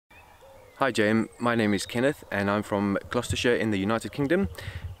Hi James, my name is Kenneth and I'm from Gloucestershire in the United Kingdom.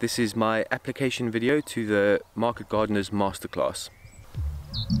 This is my application video to the Market Gardeners Masterclass.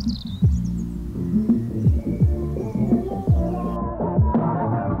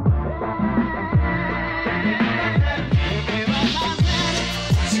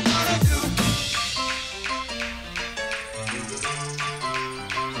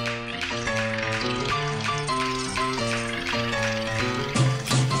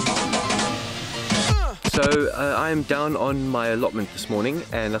 So I am down on my allotment this morning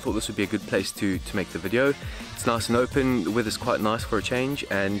and I thought this would be a good place to make the video. It's nice and open, the weather's quite nice for a change,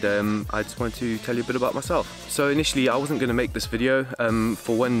 and I just wanted to tell you a bit about myself. So initially I wasn't going to make this video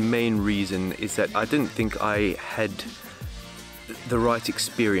for one main reason, is that I didn't think I had the right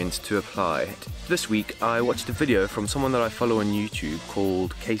experience to apply. This week I watched a video from someone that I follow on YouTube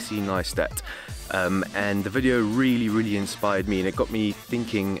called Casey Neistat. And the video really inspired me, and it got me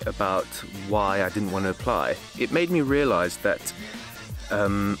thinking about why I didn't want to apply. It made me realize that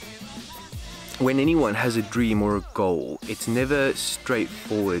when anyone has a dream or a goal, it's never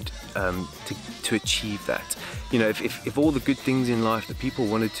straightforward to achieve that. You know, if all the good things in life that people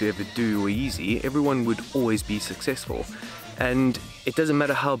wanted to ever do were easy, everyone would always be successful. And it doesn't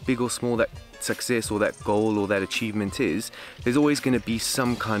matter how big or small that success or that goal or that achievement is, there's always going to be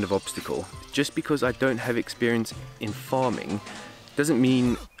some kind of obstacle. Just because I don't have experience in farming doesn't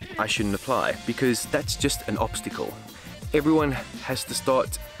mean I shouldn't apply, because that's just an obstacle. Everyone has to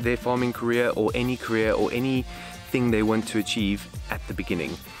start their farming career or anything they want to achieve at the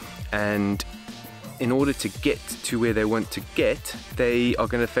beginning. And in order to get to where they want to get, they are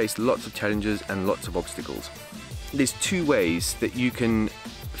going to face lots of challenges and lots of obstacles. There's two ways that you can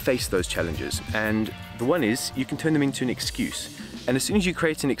face those challenges, and the one is you can turn them into an excuse. And as soon as you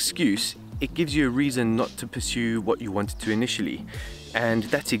create an excuse, it gives you a reason not to pursue what you wanted to initially. And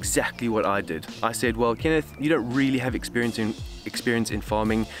that's exactly what I did. I said, well, Kenneth, you don't really have experience in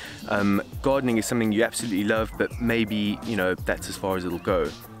farming. Gardening is something you absolutely love, but maybe, you know, that's as far as it'll go.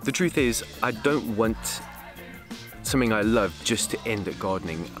 The truth is, I don't want something I love just to end at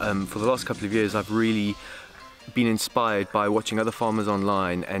gardening. For the last couple of years, I've really been inspired by watching other farmers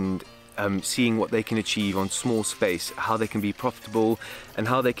online and seeing what they can achieve on small space, how they can be profitable, and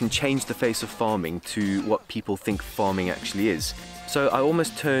how they can change the face of farming to what people think farming actually is. So I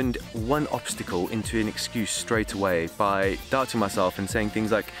almost turned one obstacle into an excuse straight away by doubting myself and saying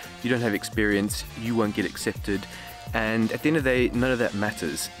things like, you don't have experience, you won't get accepted. And at the end of the day, none of that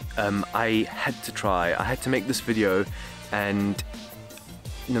matters. I had to try, I had to make this video, and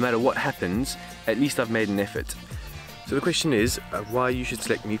no matter what happens, at least I've made an effort. So the question is why you should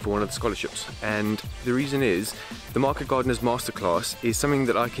select me for one of the scholarships, and the reason is the Market Gardeners Masterclass is something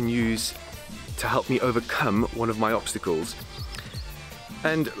that I can use to help me overcome one of my obstacles.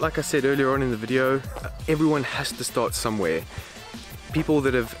 And like I said earlier on in the video, everyone has to start somewhere. People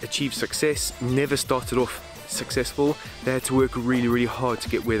that have achieved success never started off successful. They had to work really hard to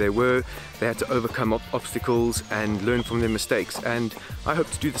get where they were. They had to overcome obstacles and learn from their mistakes, and I hope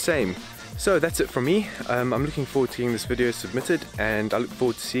to do the same. So that's it from me. I'm looking forward to getting this video submitted, and I look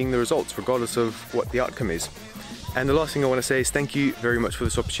forward to seeing the results regardless of what the outcome is. And the last thing I want to say is thank you very much for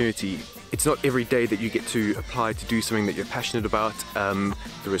this opportunity. It's not every day that you get to apply to do something that you're passionate about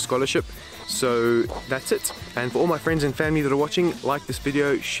through a scholarship. So that's it. And for all my friends and family that are watching, like this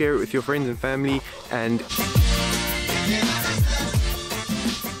video, share it with your friends and family, and